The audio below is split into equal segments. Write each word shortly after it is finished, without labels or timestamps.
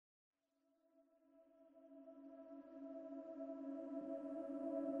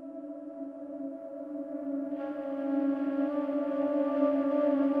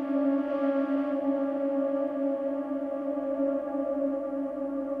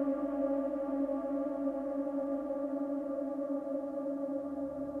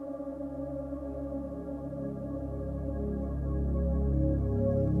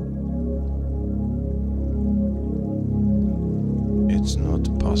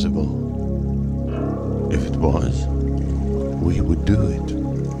impossible. If it was, we would do it.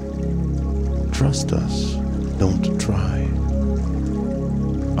 Trust us, don't try.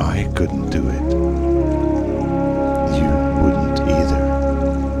 I couldn't do it. You wouldn't either.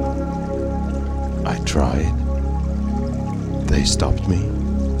 I tried. They stopped me.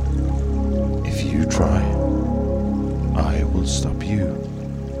 If you try, I will stop you.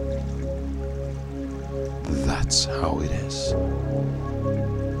 That's how it is.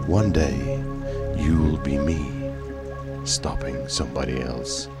 One day, you'll be me, stopping somebody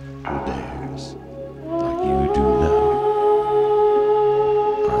else who dares, like you do now.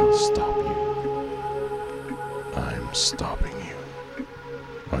 I'll stop you. I'm stopping you.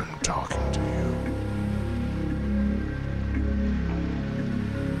 I'm talking to you.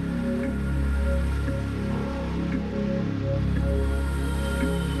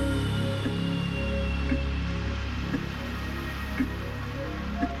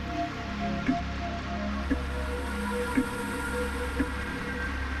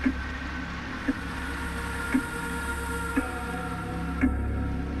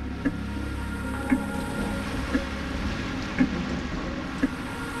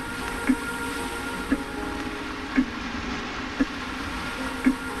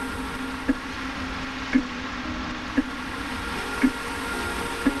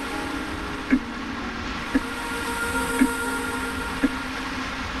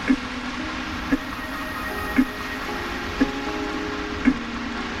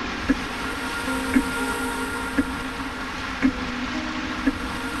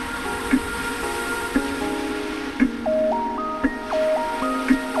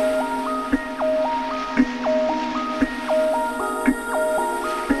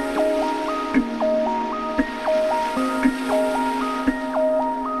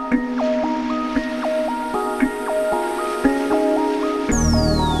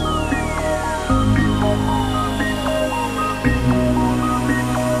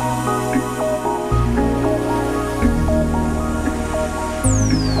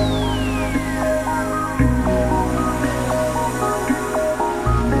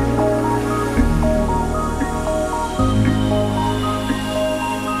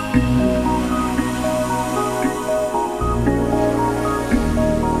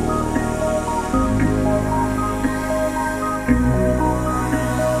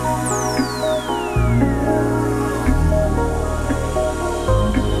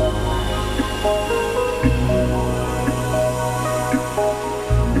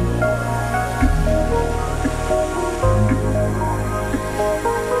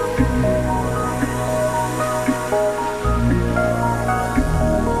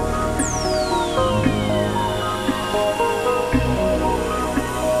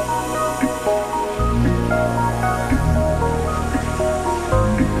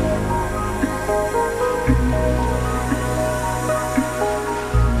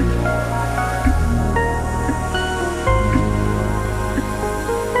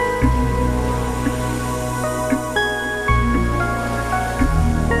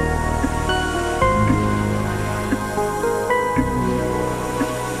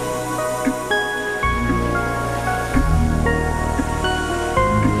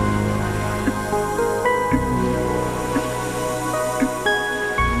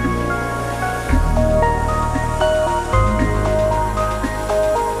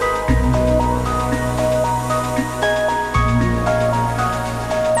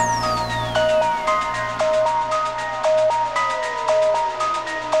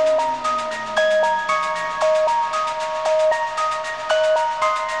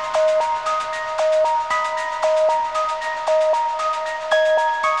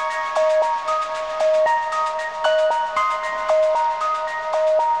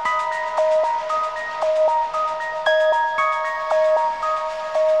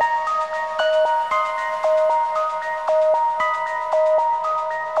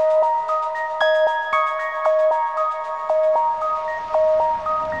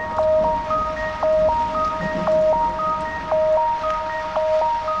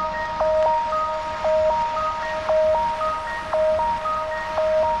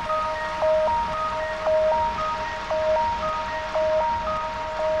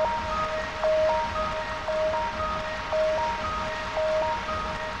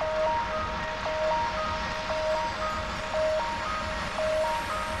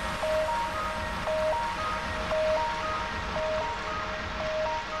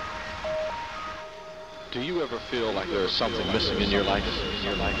 Do you ever feel like there's something missing in your life?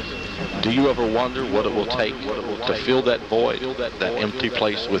 Do you ever wonder what it will take to fill that void, that empty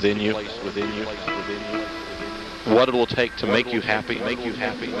place within you? what it will take to make you happy,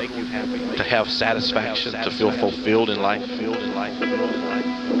 to have satisfaction, to feel fulfilled in life.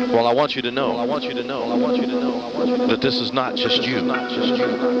 Well, I want you to know that this is not just you.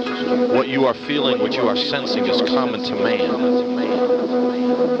 What you are feeling, what you are sensing is common to man.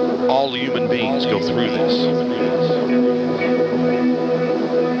 All human beings go through this.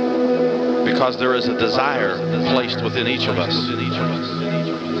 Because there is a desire placed within each of us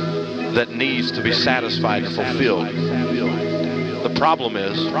that needs to be satisfied and fulfilled. The problem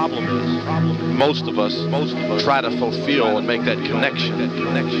is, most of us try to fulfill and make that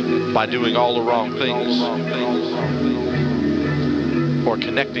connection by doing all the wrong things or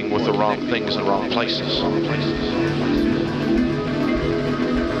connecting with the wrong things in wrong places.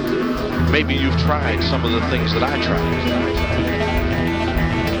 Maybe you've tried some of the things that I tried,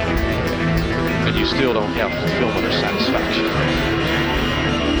 and you still don't have fulfillment or satisfaction.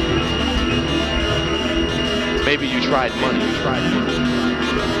 Maybe you tried money,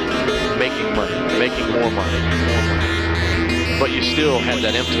 making more money, but you still had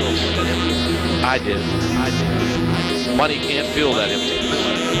that emptiness. I did. Money can't fill that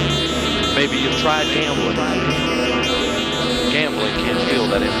emptiness. Maybe you've tried gambling. Gambling can't fill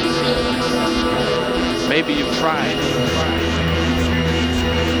that emptiness. Maybe you've tried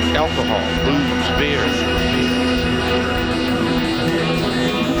alcohol, booze, beer.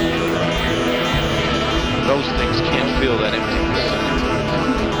 Those things can't fill that emptiness.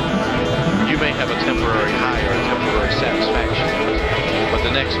 You may have a temporary high or a temporary satisfaction, but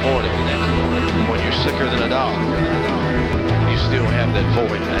the next morning, when you're sicker than a dog, you still have that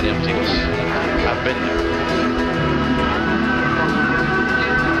void, that emptiness. I've been there.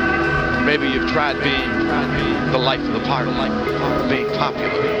 Maybe you've tried being the life of the party, being popular.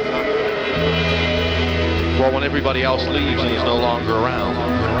 Well, when everybody else leaves and is no longer around,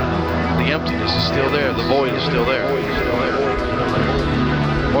 the emptiness is still there, the void is still there.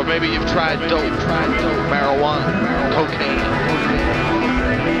 Or maybe you've tried dope, marijuana, cocaine.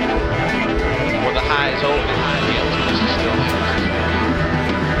 When the high is over, the emptiness is still there.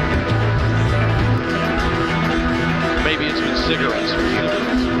 Maybe it's been cigarettes for you.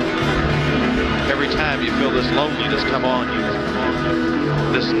 Every time you feel this loneliness come on you,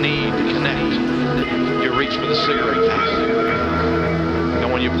 this need to connect, you reach for the cigarette pack.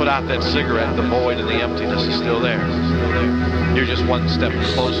 And when you put out that cigarette, the void and the emptiness is still there. You're just one step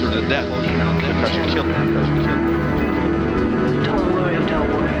closer to death because you're killing it. Don't worry about it. Don't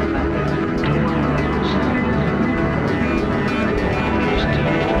worry about it.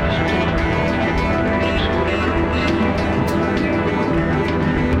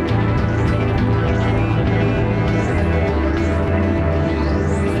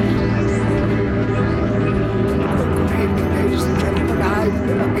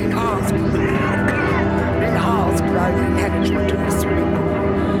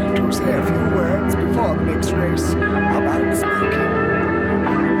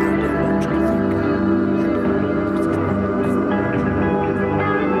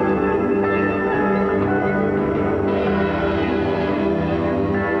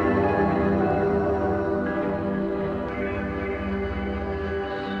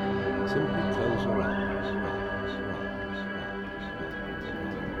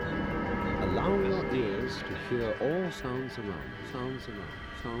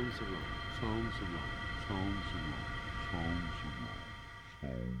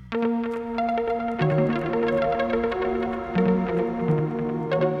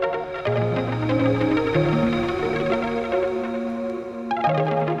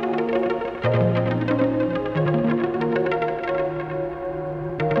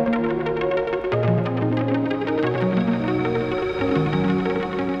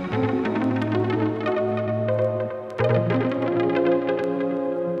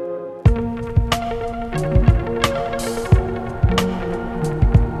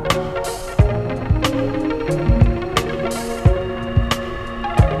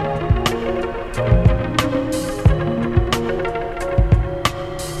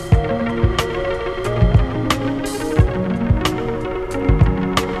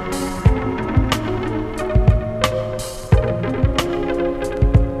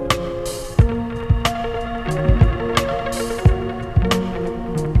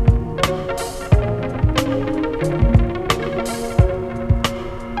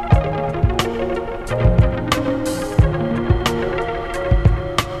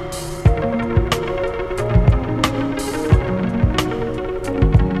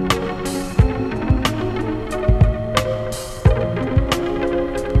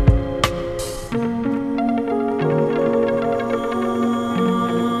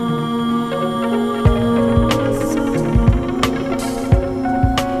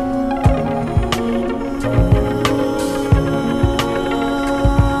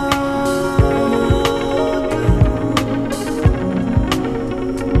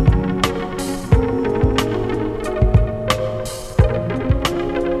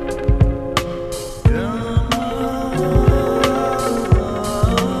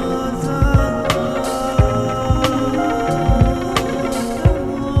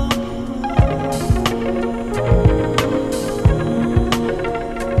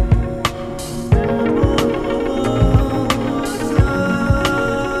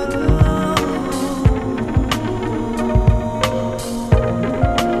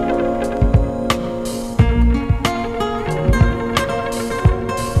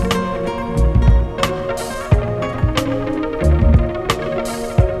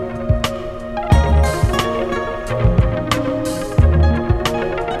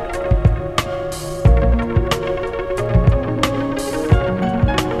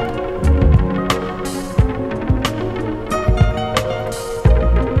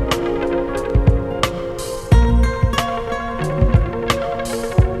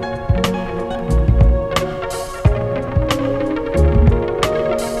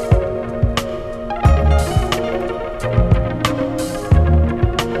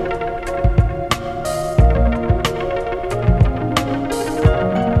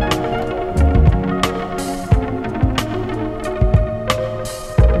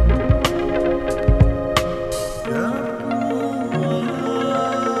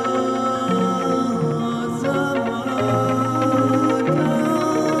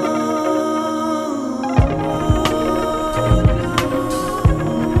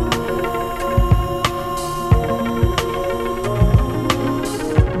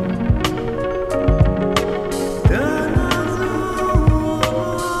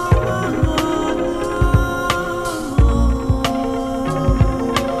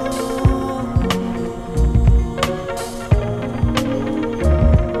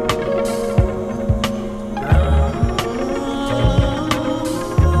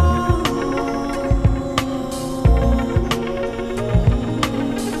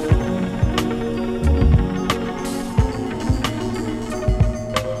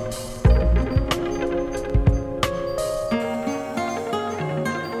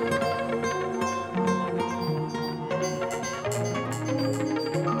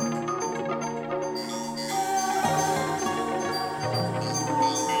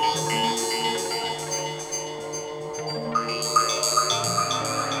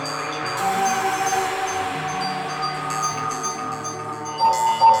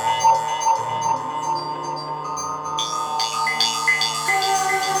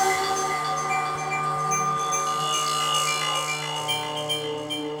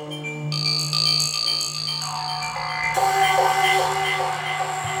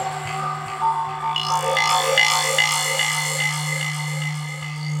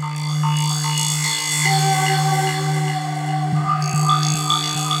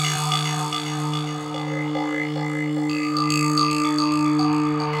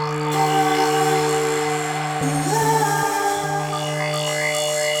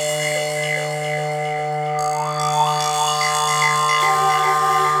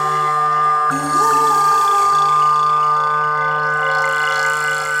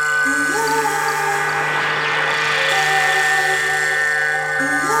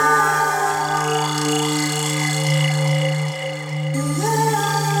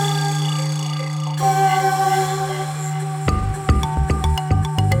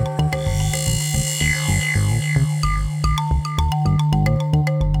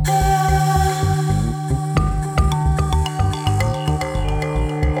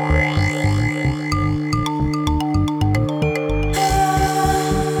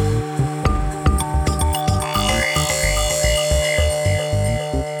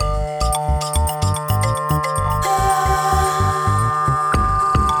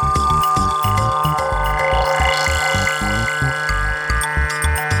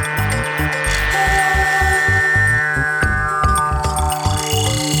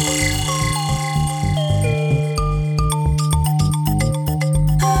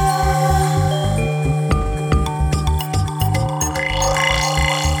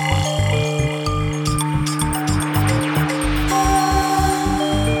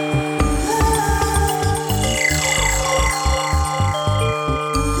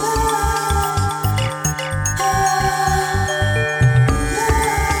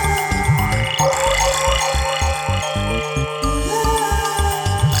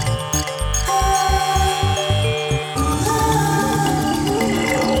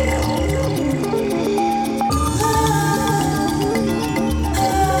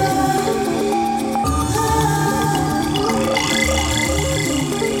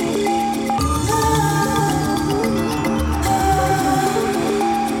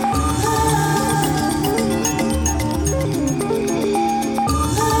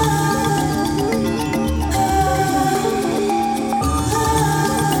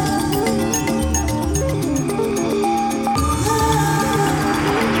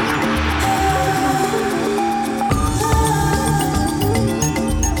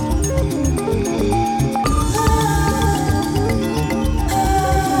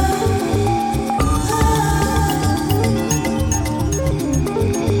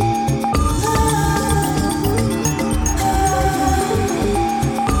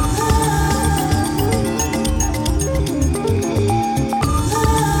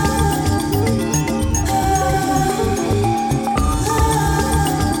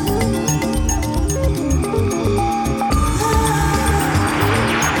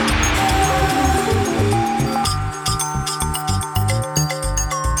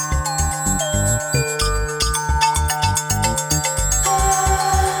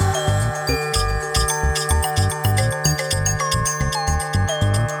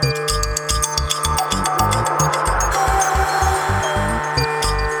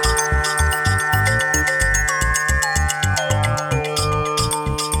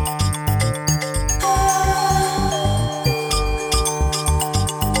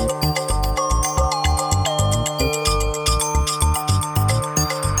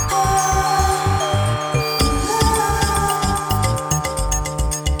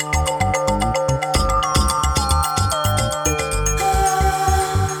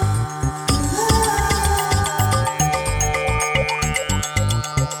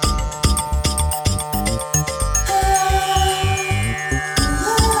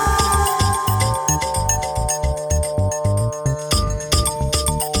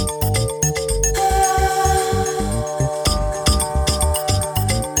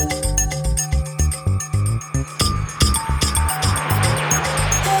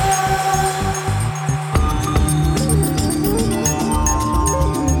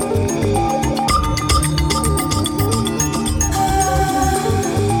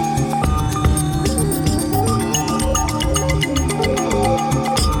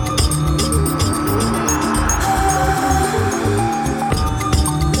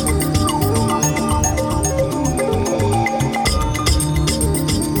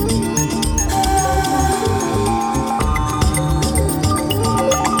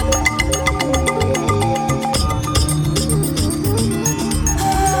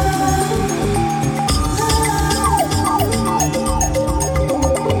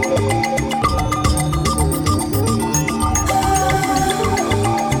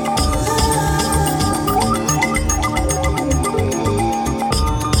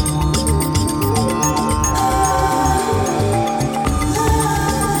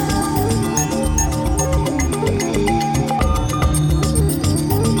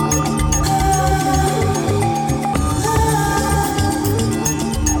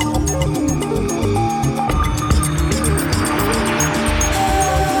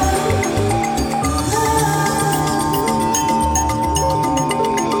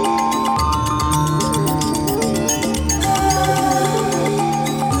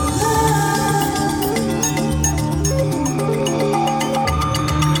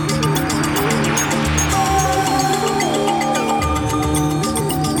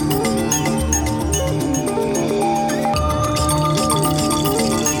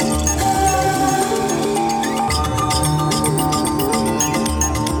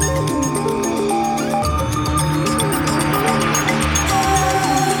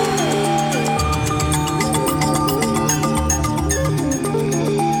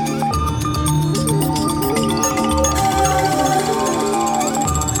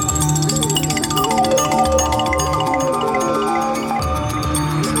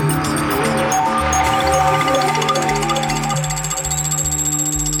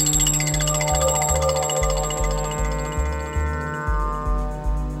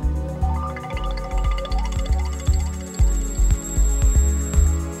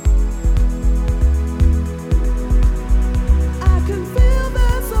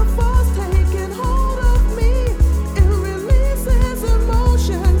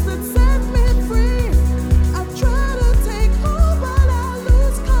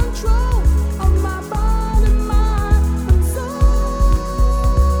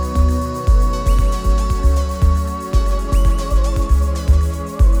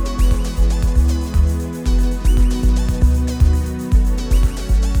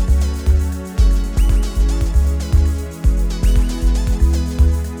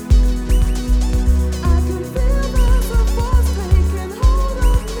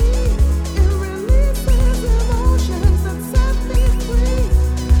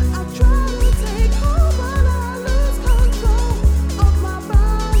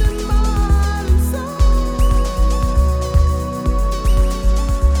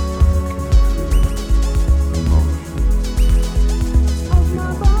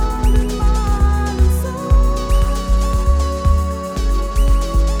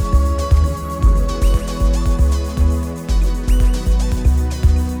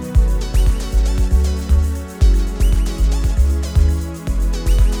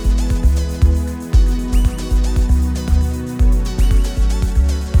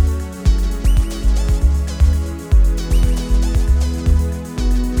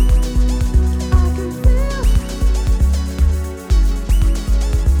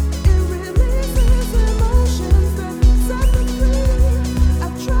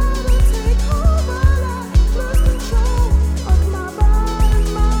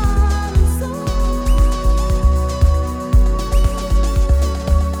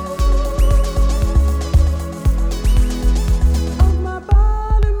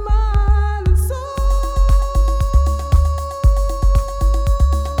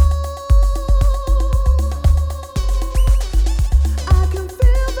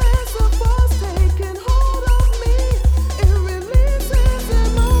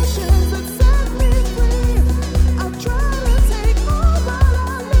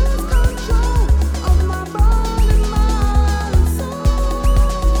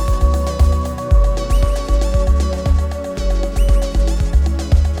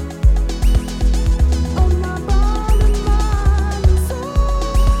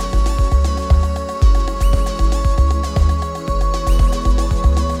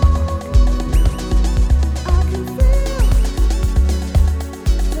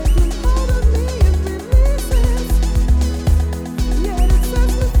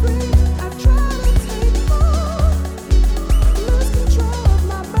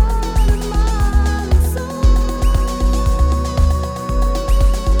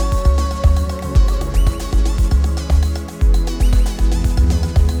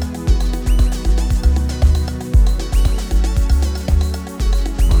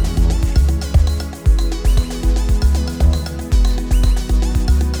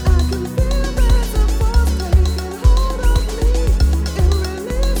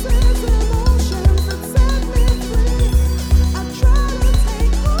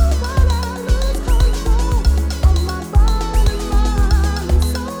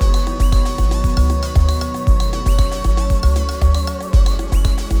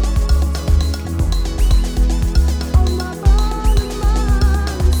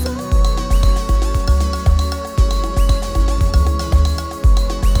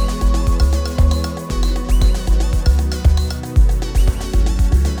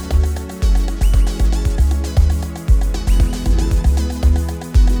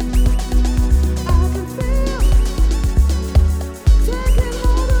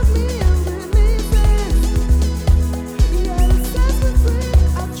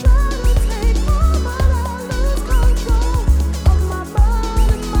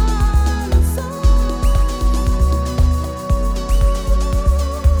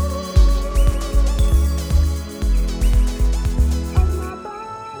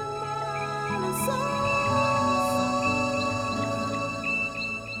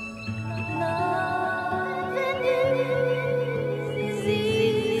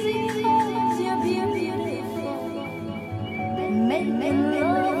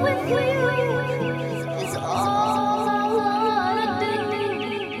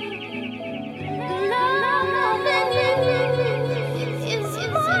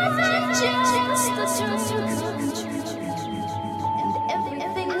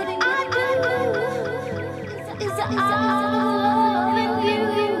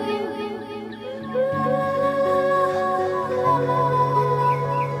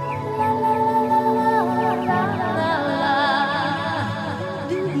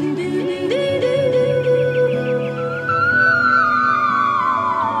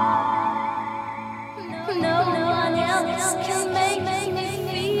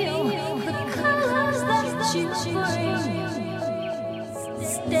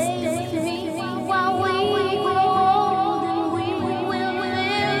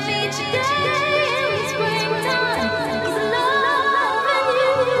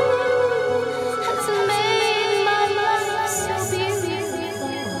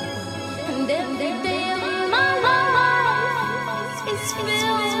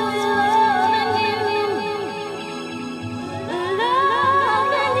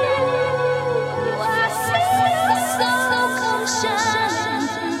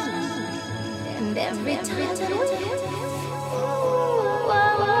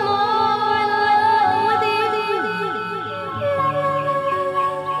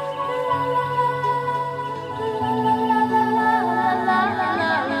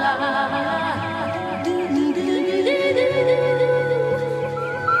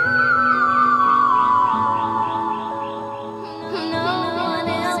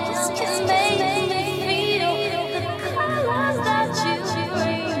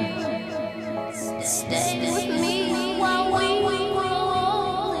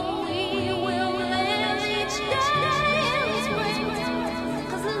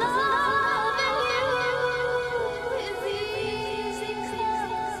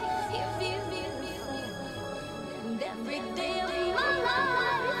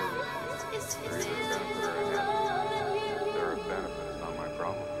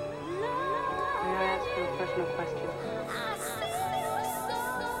 you a personal question?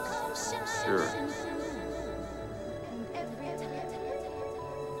 Sure.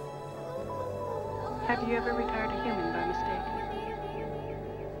 Have you ever retired a human by mistake?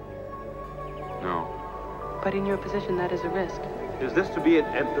 No. But in your position, that is a risk. Is this to be an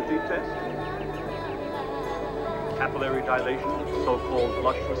empathy test? Capillary dilation, so-called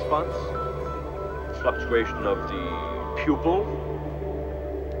blush response, fluctuation of the pupil,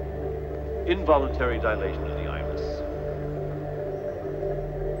 involuntary dilation of the iris.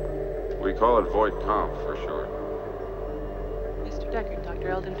 We call it void comp for short. Mr. Deckard, Dr.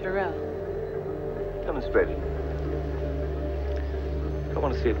 Eldon Farrell. Demonstrate it. I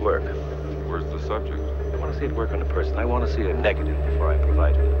want to see it work. Where's the subject? I want to see it work on a person. I want to see a negative before I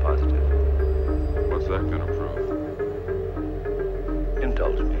provide you with a positive. What's that gonna prove?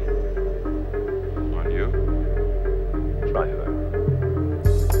 Indulge me. On you? Try her.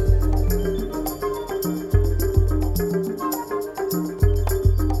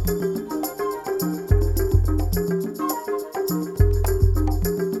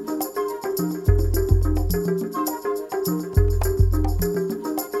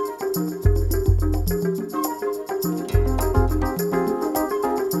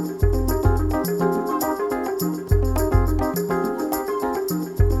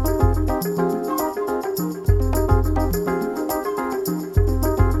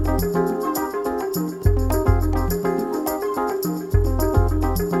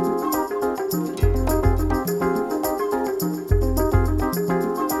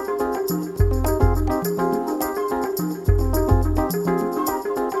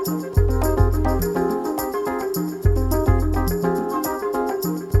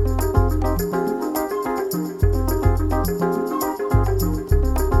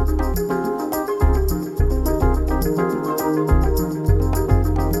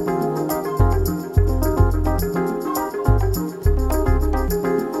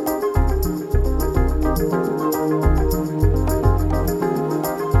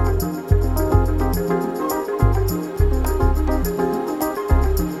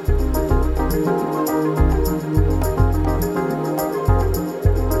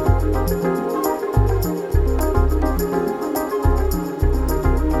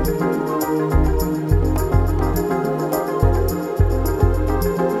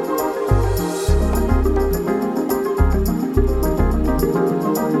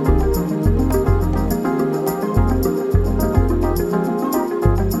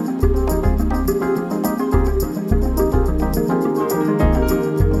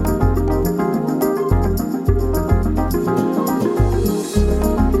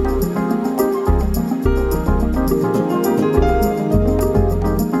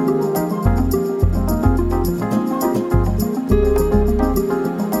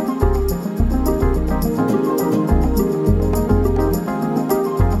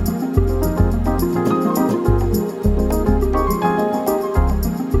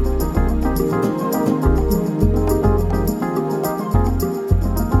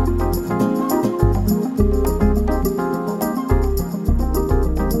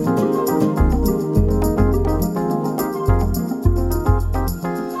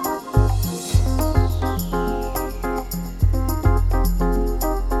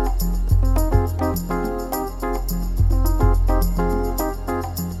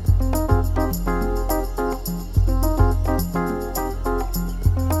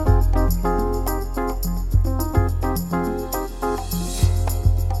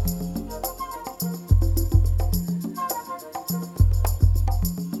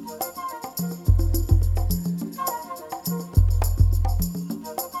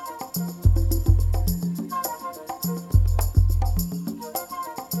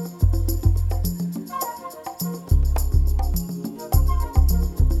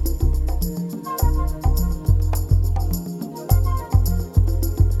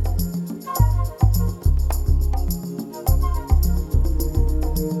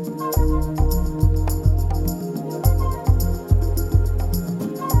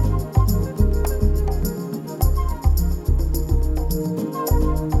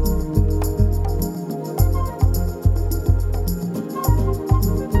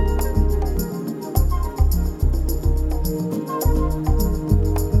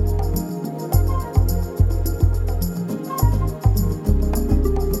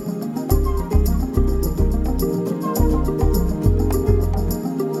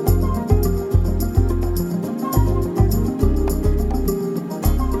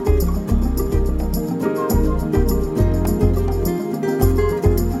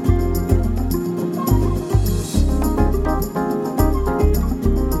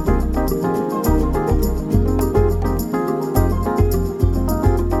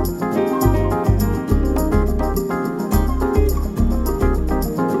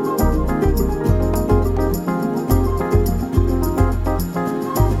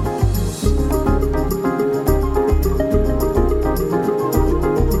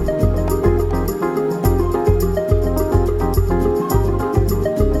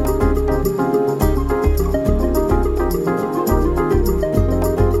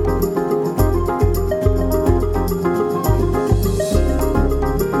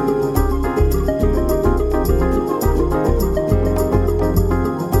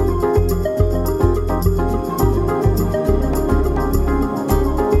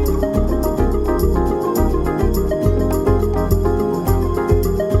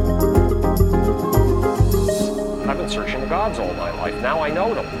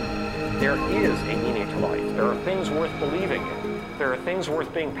 there are things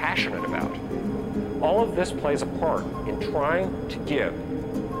worth being passionate about. All of this plays a part in trying to give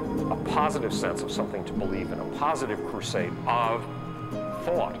a positive sense of something to believe in, a positive crusade of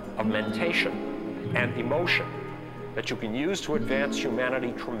thought, of mentation and emotion that you can use to advance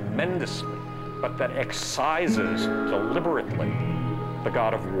humanity tremendously, but that excises deliberately the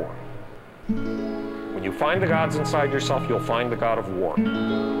god of war. When you find the gods inside yourself, you'll find the god of war.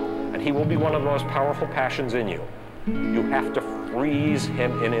 And he will be one of the most powerful passions in you. You have to freeze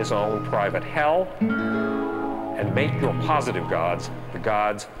him in his own private hell and make your positive gods the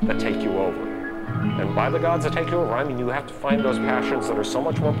gods that take you over. And by the gods that take you over, I mean you have to find those passions that are so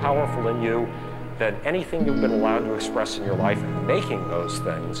much more powerful in you than anything you've been allowed to express in your life, making those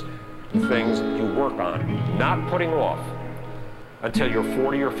things the things you work on, not putting off until you're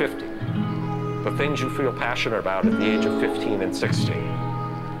 40 or 50. The things you feel passionate about at the age of 15 and 16,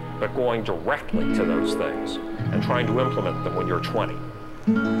 but going directly to those things and trying to implement them when you're 20.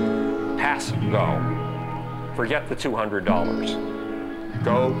 Pass, go. Forget the $200.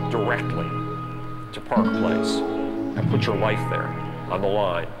 Go directly to Park Place and put your life there on the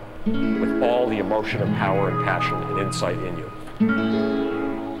line with all the emotion and power and passion and insight in you.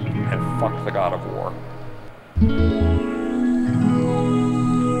 And fuck the god of war.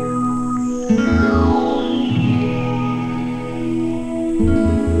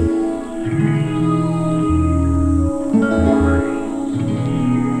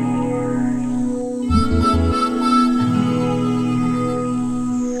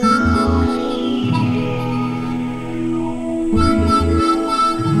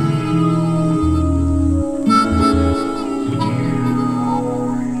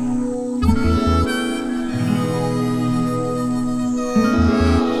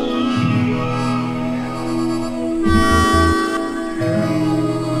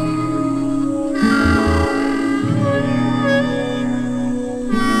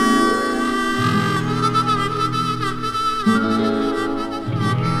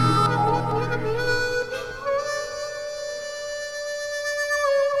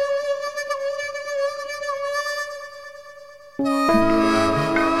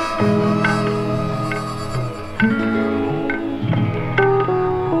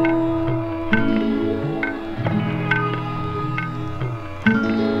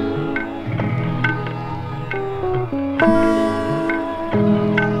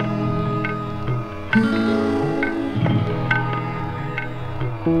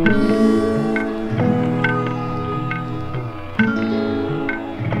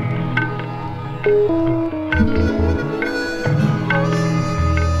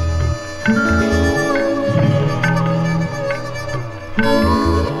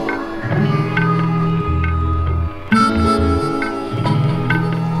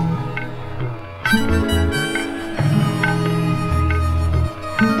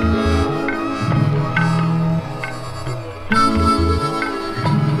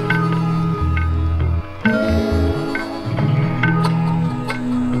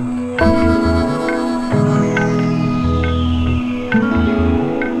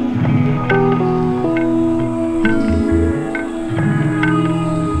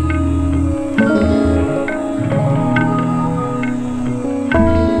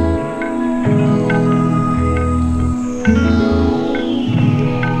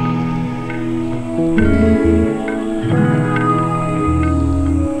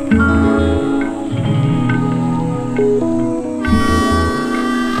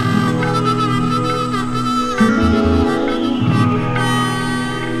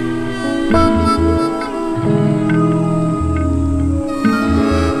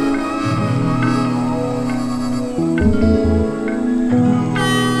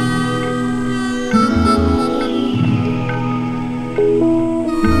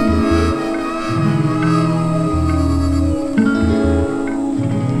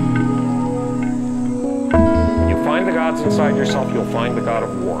 Inside yourself, you'll find the god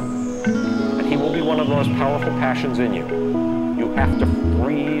of war. And he will be one of the most powerful passions in you. You have to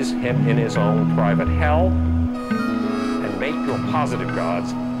freeze him in his own private hell and make your positive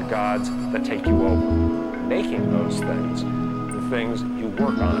gods the gods that take you over. Making those things the things you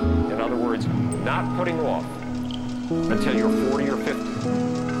work on. In other words, not putting off until you're 40 or 50.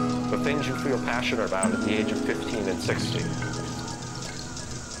 The things you feel passionate about at the age of 15 and 16.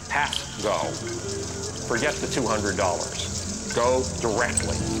 Pass, go. Forget the $200. Go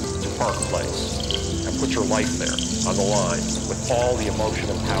directly to Park Place and put your life there on the line with all the emotion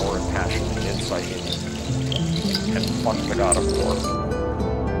and power and passion and insight in you. And fuck the god of war.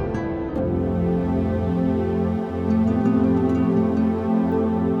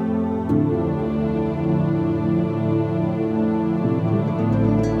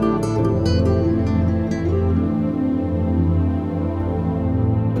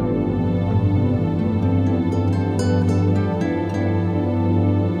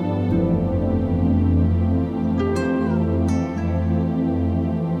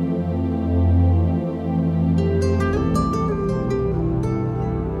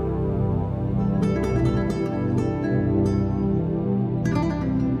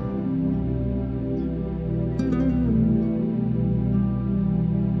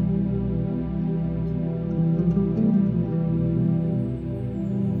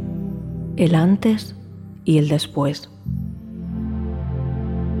 el antes y el después.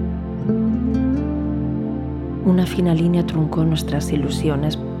 Una fina línea truncó nuestras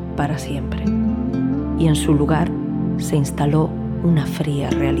ilusiones para siempre, y en su lugar se instaló una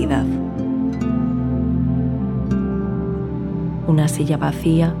fría realidad. Una silla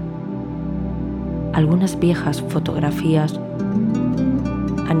vacía, algunas viejas fotografías,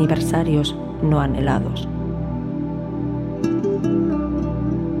 aniversarios no anhelados.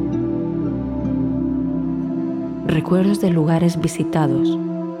 Recuerdos de lugares visitados,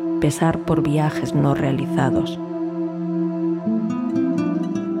 pesar por viajes no realizados.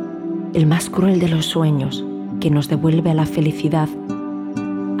 El más cruel de los sueños que nos devuelve a la felicidad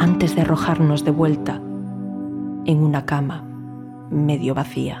antes de arrojarnos de vuelta en una cama medio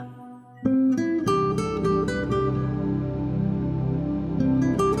vacía.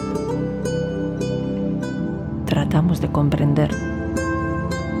 Tratamos de comprender.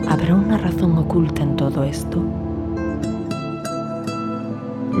 ¿Habrá una razón oculta en todo esto?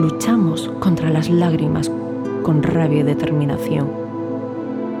 Luchamos contra las lágrimas con rabia y determinación.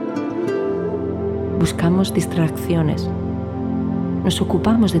 Buscamos distracciones. Nos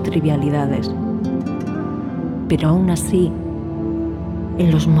ocupamos de trivialidades. Pero aún así,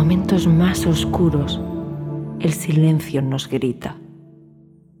 en los momentos más oscuros, el silencio nos grita.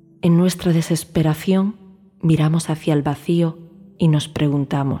 En nuestra desesperación, miramos hacia el vacío y nos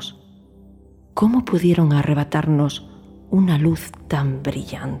preguntamos, ¿cómo pudieron arrebatarnos una luz tan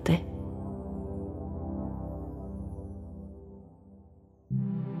brillante?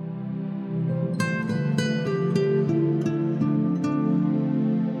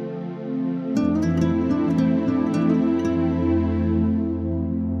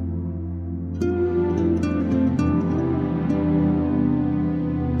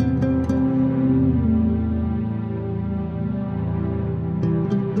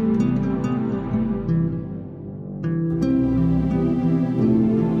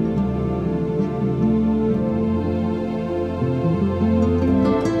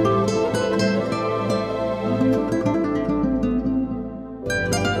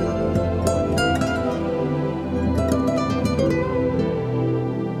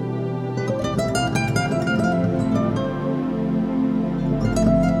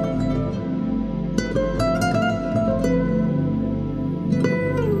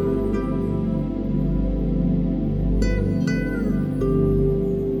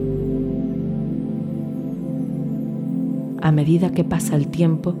 A medida que pasa el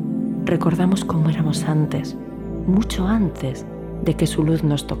tiempo, recordamos cómo éramos antes, mucho antes de que su luz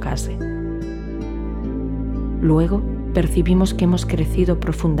nos tocase. Luego, percibimos que hemos crecido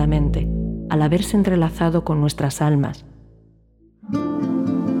profundamente al haberse entrelazado con nuestras almas.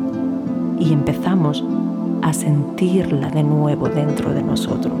 Y empezamos a sentirla de nuevo dentro de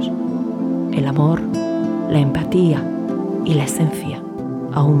nosotros. El amor, la empatía y la esencia,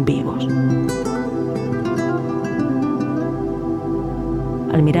 aún vivos.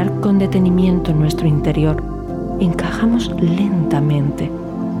 Al mirar con detenimiento nuestro interior, encajamos lentamente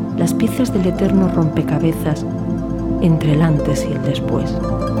las piezas del eterno rompecabezas entre el antes y el después.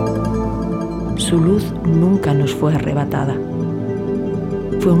 Su luz nunca nos fue arrebatada.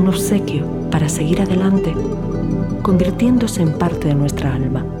 Fue un obsequio para seguir adelante, convirtiéndose en parte de nuestra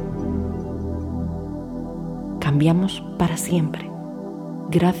alma. Cambiamos para siempre,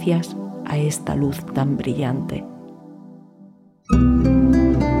 gracias a esta luz tan brillante.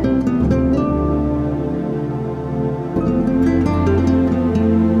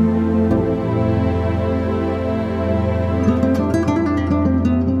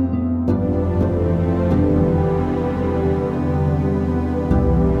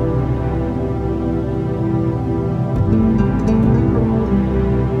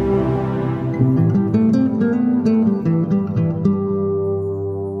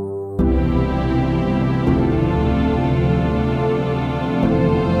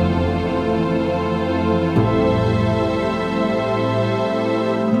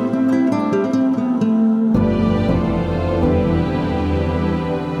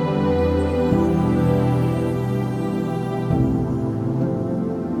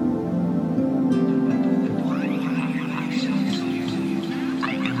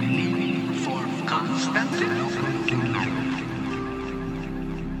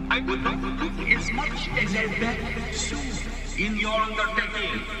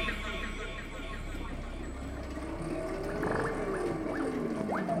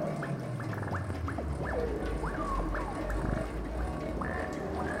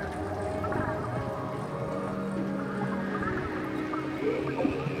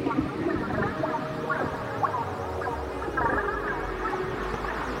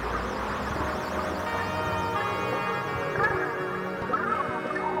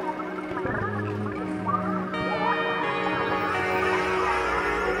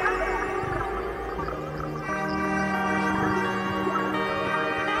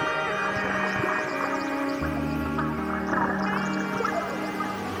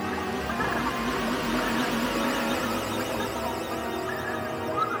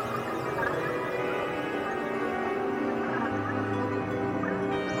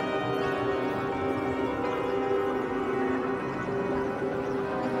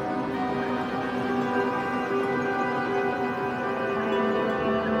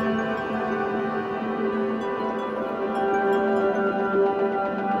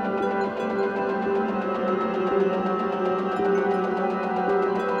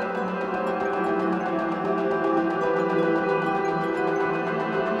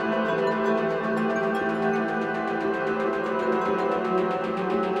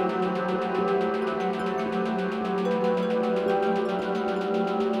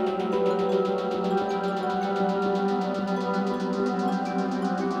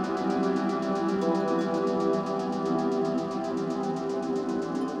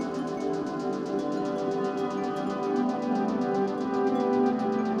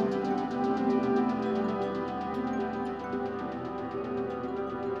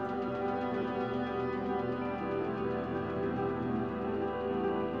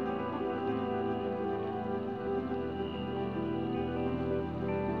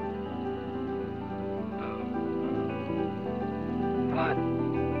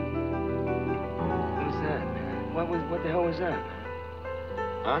 What the hell was that?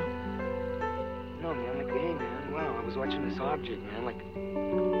 Huh? No, man, like, hey, man, wow, I was watching this object, man,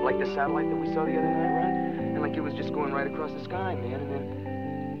 like the satellite that we saw the other night, right? And like it was just going right across the sky, man, and then,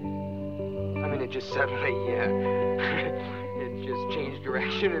 I mean, it just suddenly, it just changed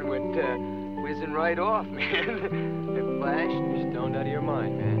direction and went, whizzing right off, man. It flashed, and you're stoned out of your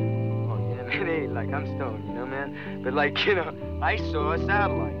mind, man. Oh, yeah, man, hey, like, I'm stoned, you know, man? But like, you know, I saw a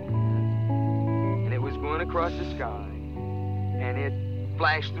satellite, man, and it was going across the sky, and it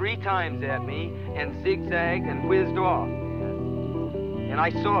flashed 3 times at me and zigzagged and whizzed off, man. And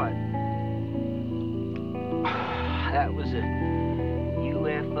I saw it. That was a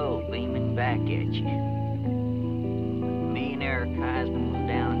UFO beaming back at you. Me and Eric Heisman was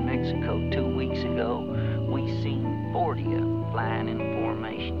down in Mexico 2 weeks ago. We seen 40 of them flying in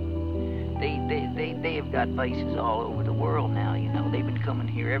formation. They have got bases all over the world now, you know. They've been coming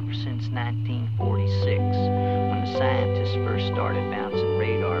here ever since 1946, when the scientists first started bouncing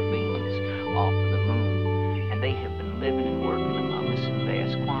radar beams off of the moon. And they have been living and working among us in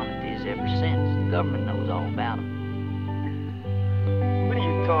vast quantities ever since. The government knows all about them. What are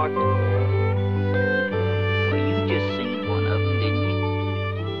you talking about? Well, you just seen one of them, didn't you?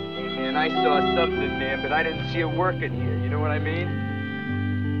 Hey, man, I saw something, man, but I didn't see it working here. You know what I mean?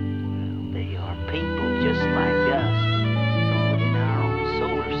 People just like us from within our own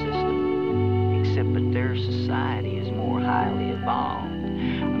solar system, except that their society is more highly evolved.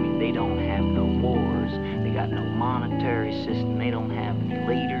 I mean, they don't have no wars, they got no monetary system, they don't have any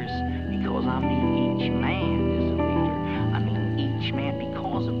leaders, because, I mean, each man is a leader. I mean, each man,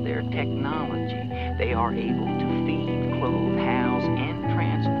 because of their technology, they are able to feed, clothe, house, and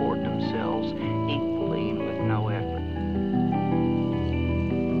transport themselves equally and with no effort.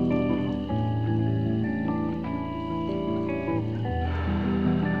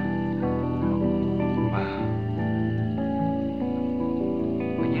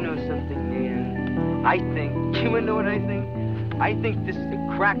 I think, you know what I think? I think this is a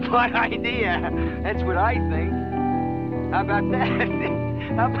crackpot idea. That's what I think. How about that?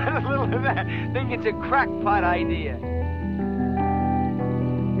 How about a little of that? I think it's a crackpot idea.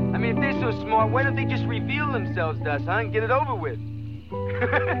 I mean, if they're so smart, why don't they just reveal themselves to us, huh, and get it over with?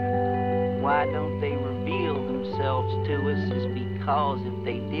 Why don't they reveal themselves to us is because if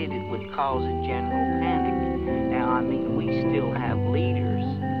they did, it would cause a general panic. Now, I mean, we still have leaders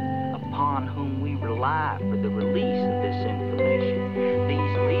upon whom we rely for the release of this information.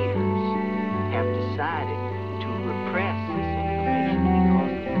 These leaders have decided to repress this information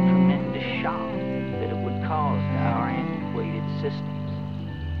because of the tremendous shock that it would cause to our antiquated systems.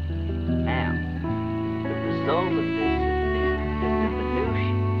 Now, the result of this has been that the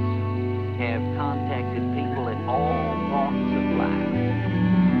Venusians have contacted people at all walks of life.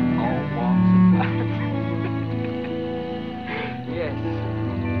 All walks of life. Yes.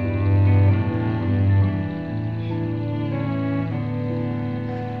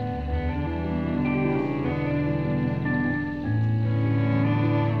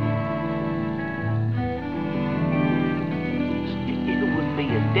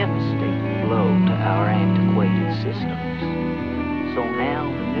 Devastating blow to our antiquated systems. So now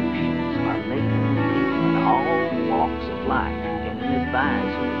the Venusians are labeling people in all walks of life in an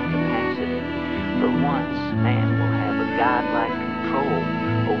advisory capacity. For once, man will have a godlike control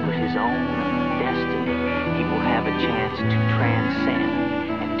over his own destiny. He will have a chance to transcend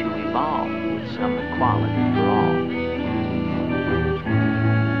and to evolve with some equality for all.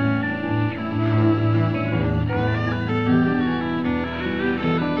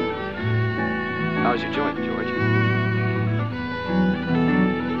 How's your joint, George?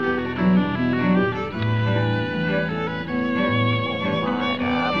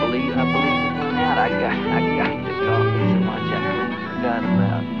 I believe it went out. I got to talking so much I forgot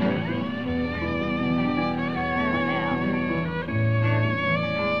about it.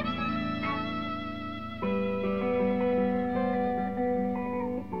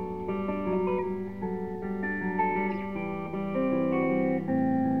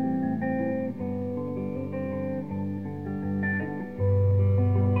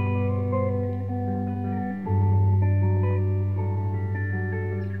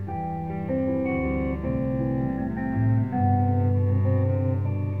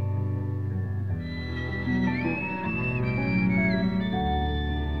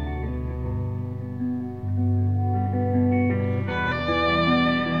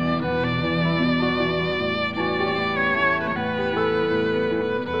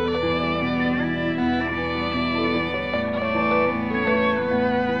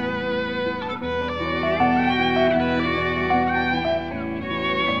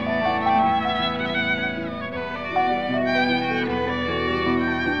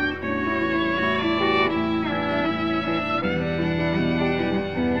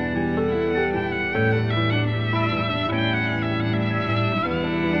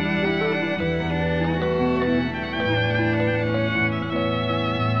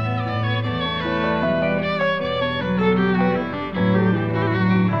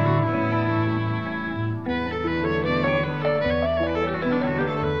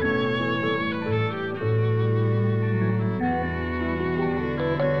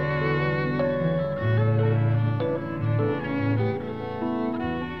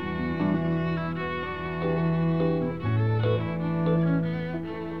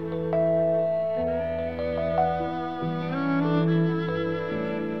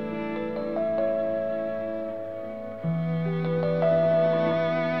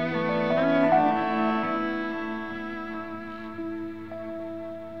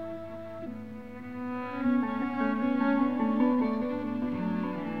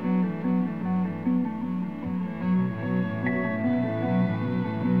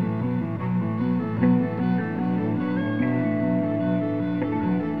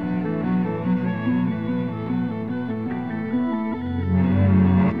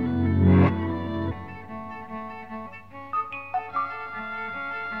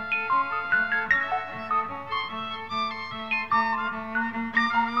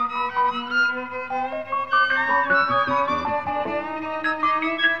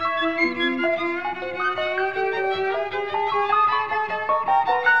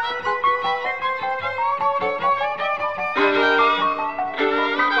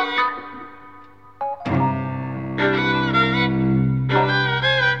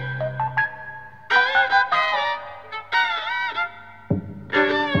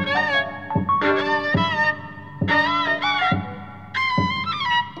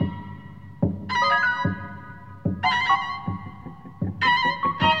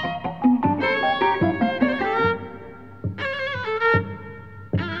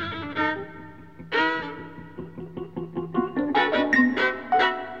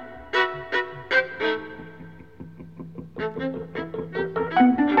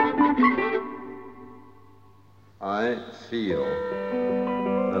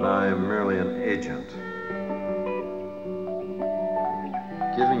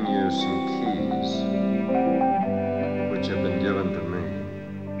 giving you some keys which have been given to me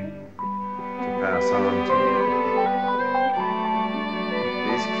to pass on to you.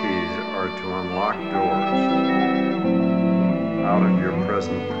 These keys are to unlock doors out of your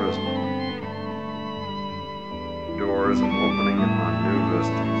present prison, doors opening on new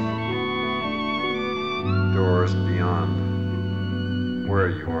vistas, doors beyond where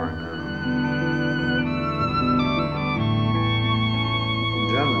you are now. In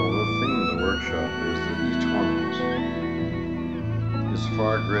general, the theme of the workshop is that each one of us is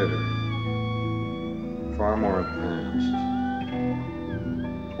far greater, far more advanced,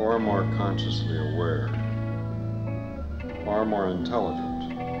 far more consciously aware, far more intelligent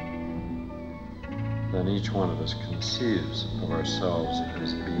than each one of us conceives of ourselves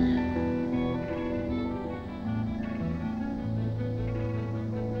as being.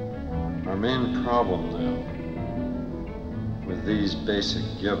 Our main problem now with these basic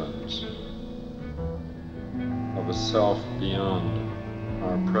givens of a self beyond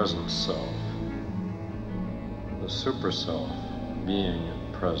our present self, the super self being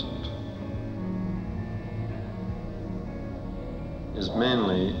at present, is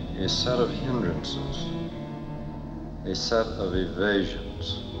mainly a set of hindrances, a set of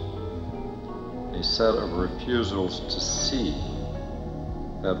evasions, a set of refusals to see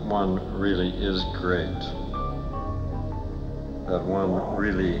that one really is great, that one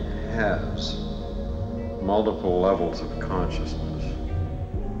really has multiple levels of consciousness,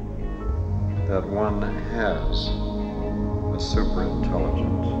 that one has a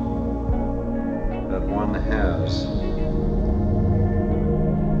superintelligence, that one has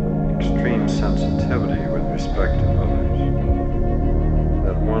extreme sensitivity with respect to others,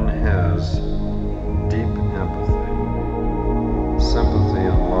 that one has deep empathy, sympathy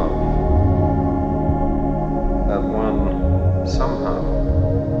and love, that one somehow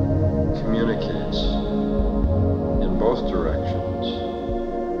communicates in both directions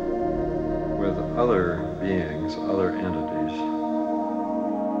with other beings, other entities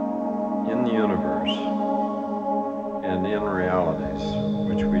in the universe and in realities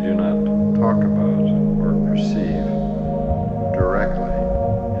which we do not talk about or perceive directly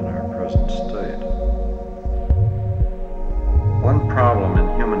in our present state. One problem in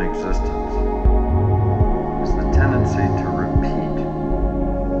human existence is the tendency to repeat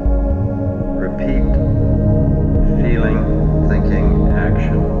feeling, thinking,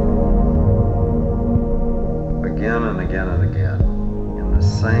 action again and again and again in the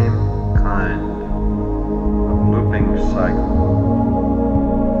same kind of looping cycle.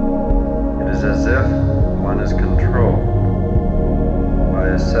 It is as if one is controlled by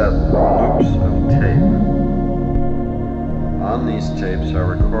a set of loops of tape. On these tapes are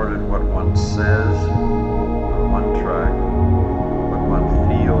recorded what one says on one track, what one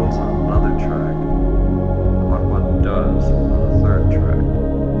feels on another track, and what one does on a third track.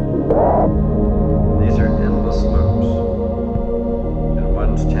 These are endless loops, and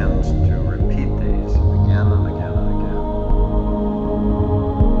one tends to repeat these again and again and again.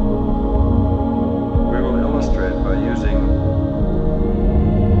 We will illustrate by using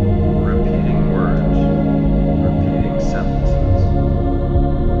repeating words, repeating sentences,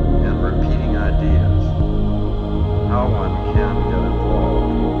 and repeating ideas, how one can get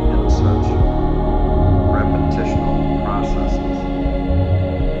involved in such repetitional processes,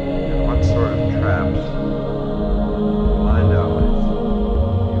 and what sort of traps, blind alleys,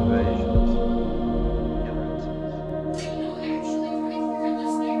 evasions, hindrances.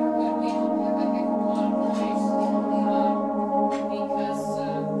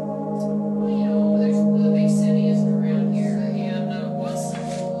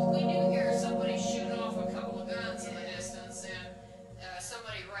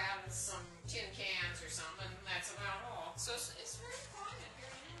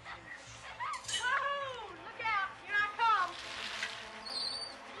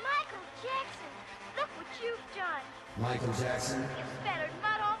 Michael Jackson, You spattered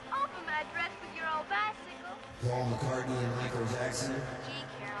mud all over my dress with your old bicycle. Paul McCartney and Michael Jackson, Gee,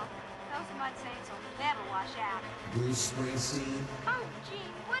 Carol, those mud stains will never wash out. Bruce Springsteen, Oh,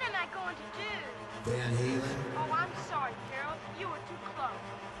 Gene, what am I going to do? Van Halen, Oh, I'm sorry, Carol. You were too close.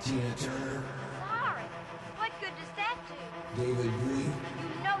 Tina Turner, Sorry. What good does that do? David Bowie, You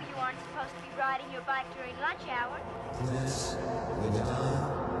know you aren't supposed to be riding your bike during lunch hour. Prince,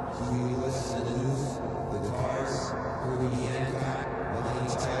 Madonna, Huey Lewis and the News, The Cars, Herbie Hancock, Bonnie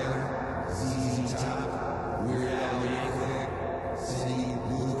Tyler, ZZ Top, Weird Al Yankovic, Cindy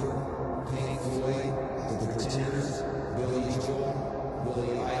Lauper, Pink Floyd, The Pretenders, Billy Joel,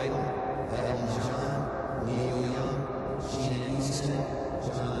 Billy Idol, Elton John, Neil Young, Gene Easton,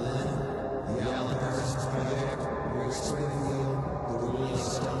 John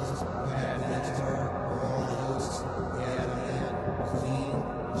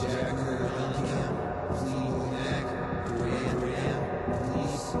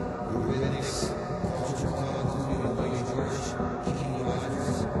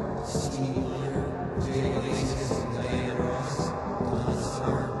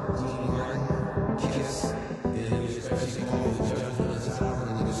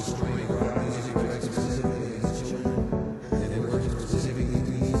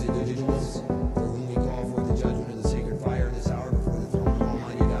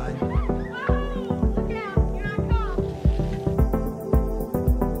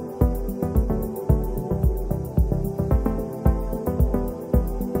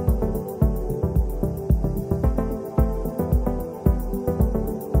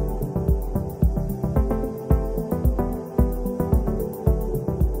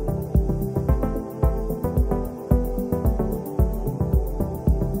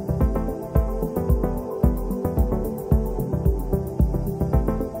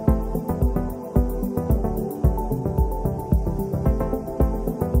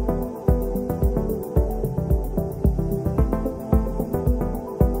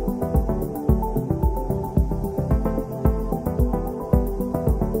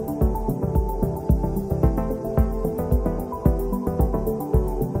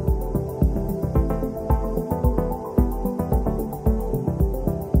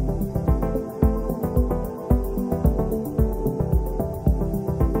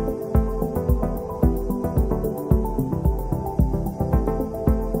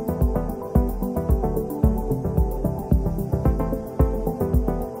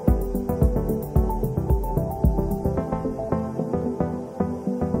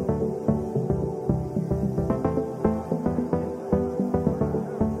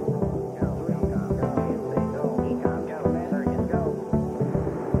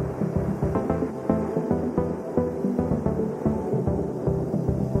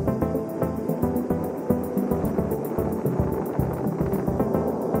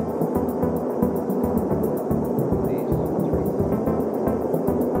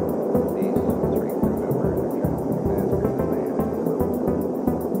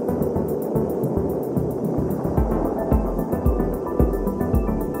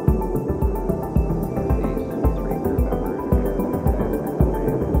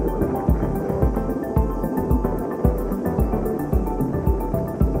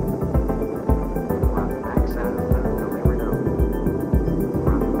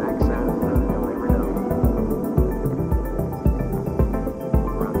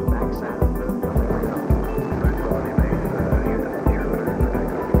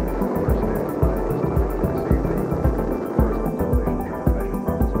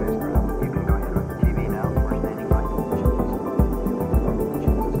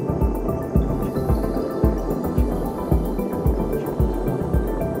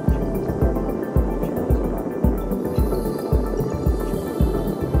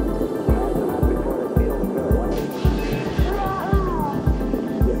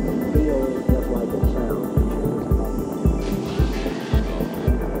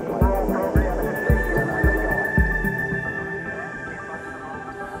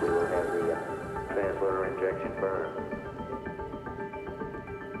projection burn.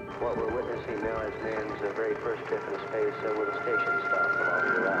 What we're witnessing now is man's very first trip into space with a station stop along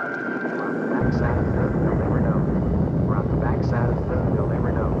the route. We're on the backside of the moon, you'll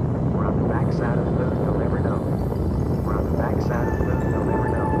never know. We're on the backside of the moon, you'll never know. We're on the backside of the moon, you'll never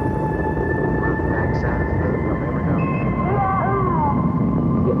know. We're on the backside of the moon, you'll never know.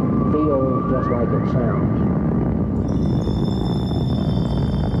 It feels just like it sounds.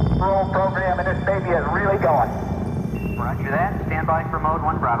 Roll program and this baby is really going. Roger that. Stand by for mode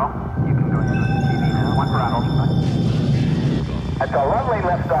 1 Bravo. You can go ahead with the TV now. 1 Bravo. That's a lovely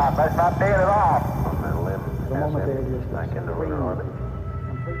liftoff. That's not bad at all. On that limb, The moment they just back into lunar orbit.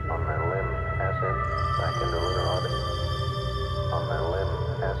 On that limb, ascent, back into lunar orbit. On that limb,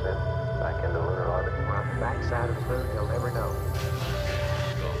 ascent, back into lunar orbit. We're on the backside of the moon, you'll never know.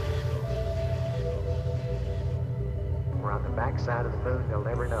 We're on the backside of the moon, you'll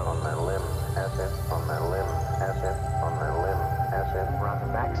never know. On that limb, ascent, on that limb, ascent, on that limb, ascent. We're on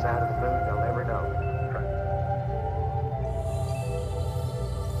the backside of the moon, you'll never know.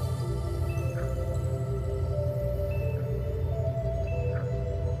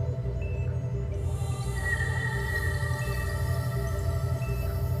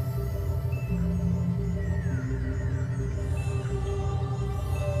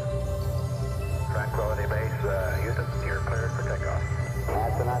 Tranquility Base, Houston, you're cleared for takeoff.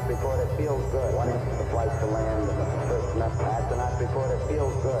 Astronauts report it feels good. 1 minute the flight to land. Astronauts report it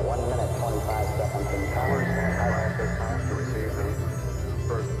feels good. 1 minute, 25 seconds in commerce. At this time to receive the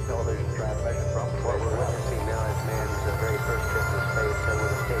first television transmission from what we're witnessing now is man's very first trip to space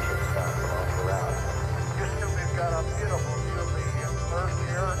with a station stop along the route. Houston, we've got a beautiful view of the Earth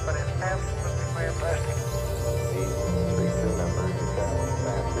here, but it's absolutely fantastic. These 3-2 numbers are traveling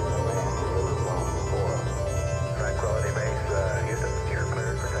faster than land has ever flown before. Tranquility Base, Houston, you're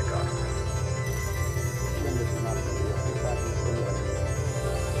cleared for takeoff. Jim, this is not going to be a two-factor simulator.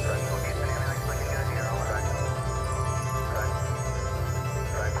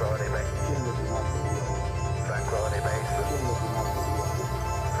 Tranquility Base. Jim, this is not going to be a Tranquility Base. Jim, this is not going to be a